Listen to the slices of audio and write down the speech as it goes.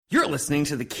You're listening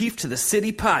to the Keefe to the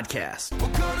City podcast. We're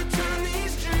gonna turn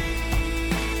these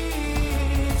dreams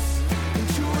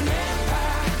into an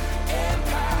empire,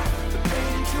 the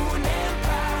pain into an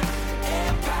empire,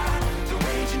 the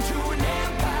rage into an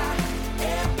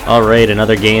empire. All right,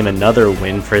 another game, another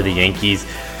win for the Yankees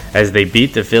as they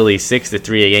beat the Phillies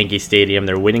 6-3 at Yankee Stadium.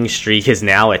 Their winning streak is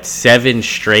now at 7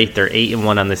 straight. They're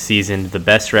 8-1 on the season, the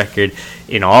best record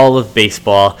in all of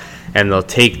baseball. And they'll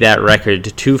take that record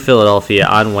to Philadelphia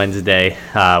on Wednesday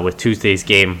with Tuesday's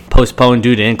game postponed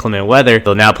due to inclement weather.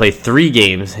 They'll now play 3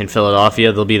 games in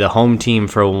Philadelphia. They'll be the home team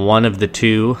for one of the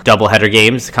 2 doubleheader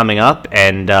games coming up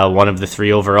and one of the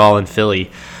 3 overall in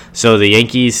Philly. So the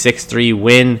Yankees 6-3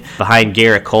 win behind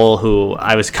Gerrit Cole, who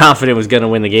I was confident was going to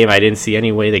win the game. I didn't see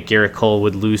any way that Gerrit Cole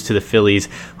would lose to the Phillies,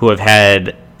 who have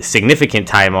had significant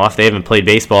time off. They haven't played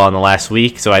baseball in the last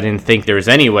week, so I didn't think there was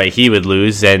any way he would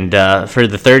lose. And for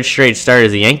the 3rd straight start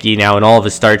as a Yankee, now in all of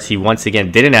his starts, he once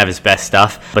again didn't have his best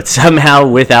stuff. But somehow,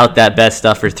 without that best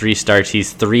stuff for 3 starts,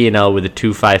 he's 3-0 with a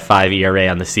 2.55 ERA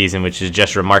on the season, which is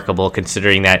just remarkable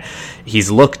considering that he's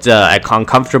looked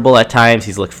uncomfortable at times.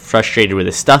 He's looked frustrated with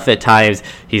his stuff at times.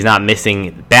 He's not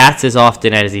missing bats as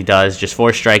often as he does. Just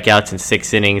 4 strikeouts in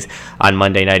 6 innings on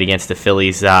Monday night against the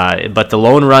Phillies. But the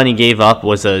lone run he gave up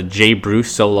was a Jay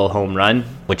Bruce solo home run,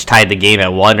 which tied the game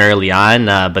at 1 early on,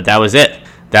 but that was it.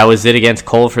 That was it against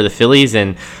Cole for the Phillies.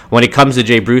 And when it comes to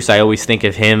Jay Bruce, I always think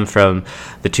of him from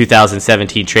the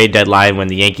 2017 trade deadline when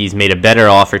the Yankees made a better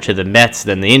offer to the Mets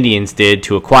than the Indians did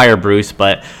to acquire Bruce,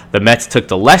 but the Mets took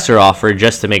the lesser offer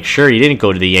just to make sure he didn't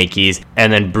go to the Yankees.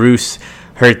 And then Bruce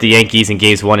hurt the Yankees in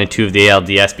games 1 and 2 of the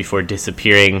ALDS before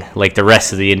disappearing like the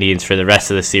rest of the Indians for the rest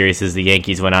of the series as the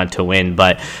Yankees went on to win.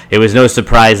 But it was no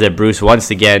surprise that Bruce once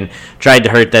again tried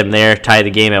to hurt them there, tie the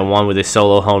game at 1 with his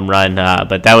solo home run.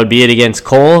 But that would be it against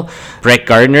Cole. Brett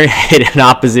Gardner hit an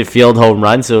opposite field home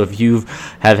run, so if you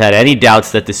have had any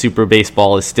doubts that the Super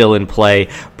Baseball is still in play,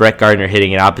 Brett Gardner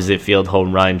hitting an opposite field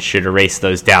home run should erase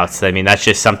those doubts. I mean, that's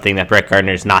just something that Brett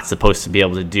Gardner is not supposed to be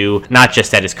able to do, not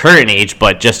just at his current age,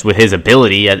 but just with his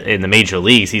ability in the major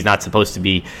leagues. He's not supposed to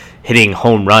be hitting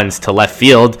home runs to left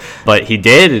field, but he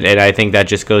did, and I think that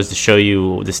just goes to show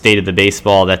you the state of the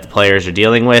baseball that the players are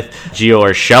dealing with. Gio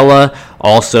Urshela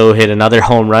also hit another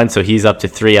home run, so he's up to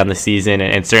 3 on the season,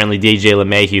 and certainly DJ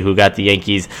LeMahieu, who got the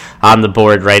Yankees on the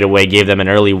board right away, gave them an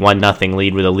early 1-0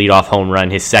 lead with a leadoff home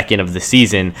run, his 2nd of the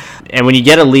season. And when you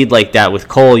get a lead like that with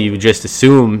Cole, you just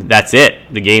assume that's it.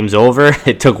 The game's over.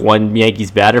 It took one Yankees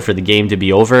batter for the game to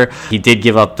be over. He did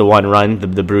give up the 1 run,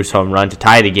 the Bruce home run, to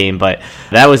tie the game, but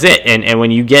that was it. And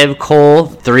when you give Cole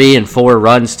 3 and 4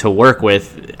 runs to work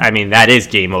with, I mean, that is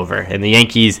game over. And the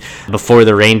Yankees, before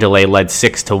the rain delay, led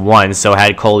 6-1. So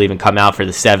had Cole even come out for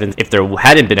the 7th, if there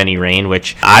hadn't been any rain,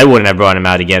 which I wouldn't have brought him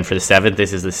out again for the 7th.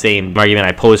 This is the same argument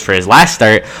I posed for his last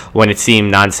start when it seemed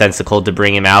nonsensical to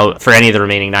bring him out for any of the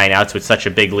remaining 9 outs with such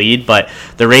a big lead. But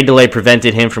the rain delay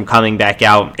prevented him from coming back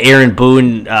out. Aaron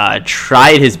Boone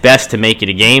tried his best to make it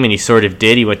a game, and he sort of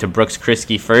did. He went to Brooks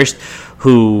Kriske first,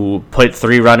 who put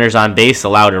 3 runners on base,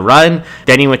 allowed a run.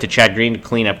 Then he went to Chad Green to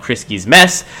clean up Kriske's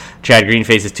mess. Chad Green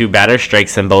faces 2 batters,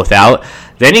 strikes them both out.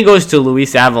 Then he goes to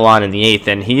Luis Avalon in the 8th,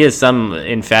 and he has some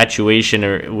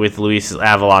infatuation with Luis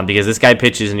Avalon because this guy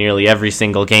pitches nearly every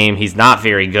single game. He's not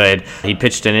very good. He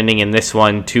pitched an inning in this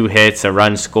one, 2 hits, a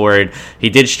run scored.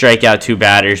 He did strike out 2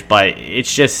 batters, but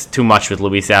it's just too much with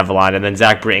Luis Avalon. And then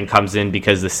Zach Britton comes in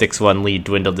because the 6-1 lead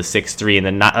dwindled to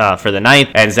 6-3 for the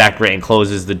 9th, and Zach Britton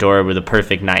closes the door with a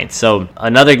perfect 9th. So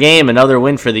another game, another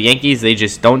win for the Yankees. They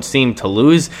just don't seem to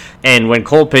lose, and when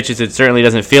Cole pitches, it certainly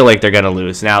doesn't feel like they're going to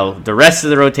lose. Now, the rest of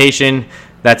the rotation,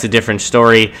 that's a different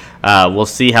story. We'll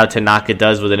see how Tanaka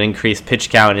does with an increased pitch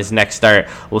count in his next start.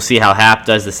 We'll see how Happ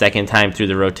does the second time through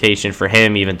the rotation for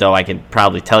him, even though I can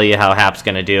probably tell you how Happ's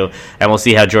going to do. And we'll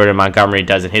see how Jordan Montgomery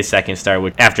does in his second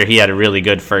start after he had a really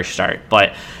good first start.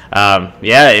 But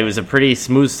it was a pretty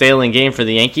smooth sailing game for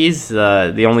the Yankees.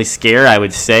 The only scare, I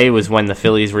would say, was when the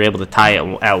Phillies were able to tie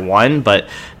it at 1, but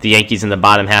the Yankees in the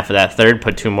bottom half of that 3rd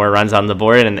put 2 more runs on the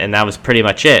board, and that was pretty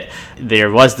much it.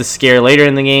 There was the scare later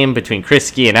in the game between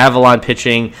Kriske and Avalon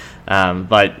pitching,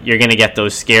 but you're going to get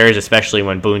those scares, especially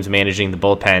when Boone's managing the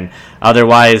bullpen.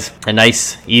 Otherwise, a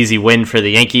nice, easy win for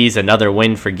the Yankees, another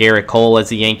win for Gerrit Cole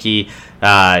as a Yankee.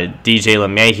 DJ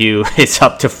LeMahieu is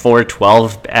up to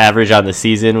 .412 average on the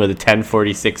season with a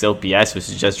 1046 OPS, which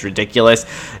is just ridiculous.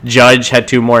 Judge had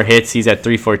 2 more hits. He's at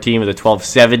 .314 with a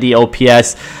 1270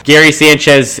 OPS. Gary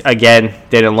Sanchez, again,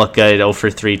 didn't look good. 0 for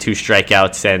 3, 2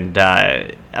 strikeouts, and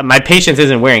my patience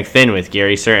isn't wearing thin with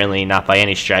Gary, certainly not by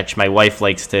any stretch. My wife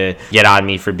likes to get on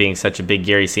me for being such a big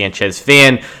Gary Sanchez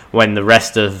fan when the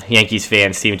rest of Yankees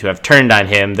fans seem to have turned on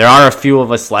him. There are a few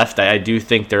of us left. I do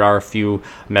think there are a few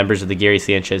members of the Gary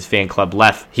Sanchez fan club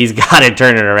left. He's got to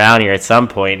turn it around here at some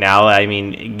point now. I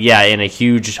mean, yeah, in a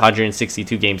huge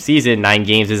 162-game season, 9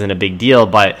 games isn't a big deal,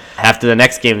 but after the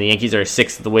next game, the Yankees are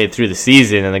 6th of the way through the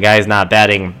season, and the guy's not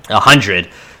batting 100.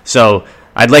 So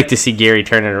I'd like to see Gary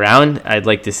turn it around. I'd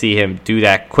like to see him do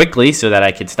that quickly so that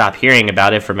I could stop hearing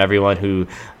about it from everyone who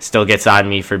still gets on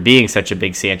me for being such a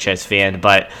big Sanchez fan.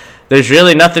 But there's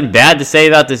really nothing bad to say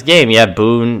about this game. Yeah,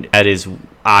 Boone had his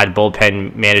odd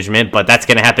bullpen management, but that's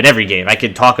going to happen every game. I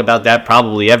could talk about that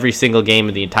probably every single game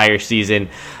of the entire season,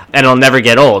 and it'll never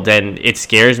get old. And it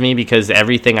scares me because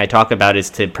everything I talk about is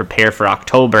to prepare for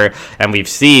October, and we've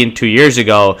seen 2 years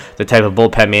ago the type of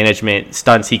bullpen management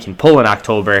stunts he can pull in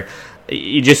October.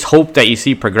 You just hope that you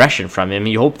see progression from him.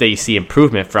 You hope that you see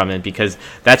improvement from him, because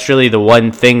that's really the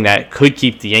one thing that could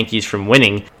keep the Yankees from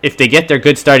winning. If they get their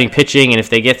good starting pitching and if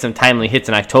they get some timely hits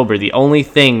in October, the only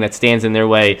thing that stands in their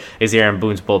way is Aaron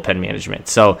Boone's bullpen management.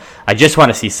 So I just want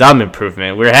to see some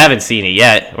improvement. We haven't seen it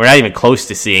yet. We're not even close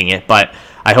to seeing it, but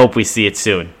I hope we see it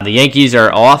soon. The Yankees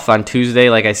are off on Tuesday,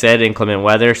 like I said, inclement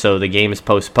weather, so the game is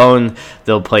postponed.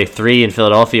 They'll play 3 in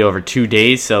Philadelphia over 2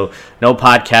 days, so no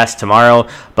podcast tomorrow,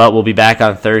 but we'll be back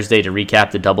on Thursday to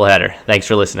recap the doubleheader. Thanks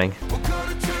for listening.